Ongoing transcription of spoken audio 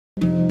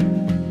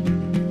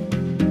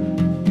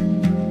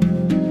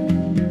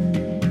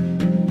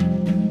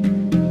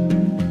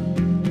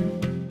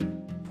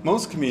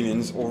Most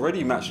chameleons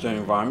already match their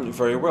environment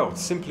very well,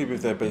 simply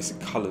with their basic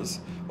colours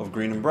of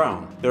green and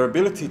brown. Their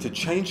ability to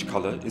change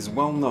colour is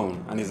well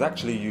known and is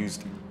actually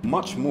used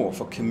much more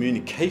for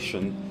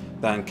communication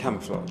than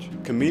camouflage.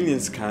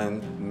 Chameleons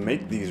can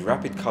make these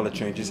rapid colour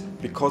changes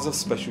because of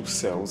special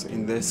cells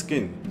in their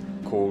skin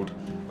called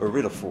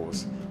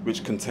iridophores,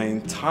 which contain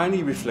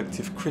tiny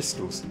reflective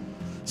crystals.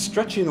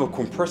 Stretching or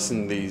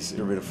compressing these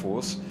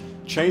iridophores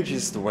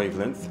changes the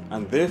wavelength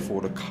and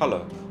therefore the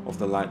colour of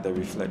the light they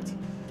reflect.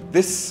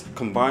 This,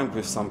 combined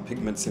with some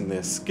pigments in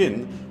their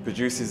skin,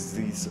 produces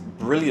these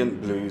brilliant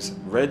blues,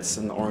 reds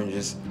and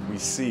oranges we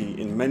see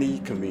in many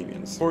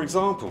chameleons. For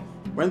example,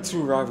 when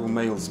two rival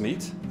males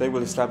meet, they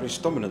will establish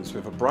dominance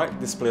with a bright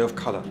display of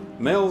colour.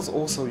 Males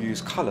also use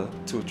colour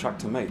to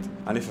attract a mate,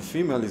 and if a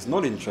female is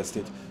not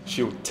interested,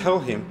 she'll tell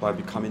him by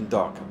becoming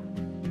darker.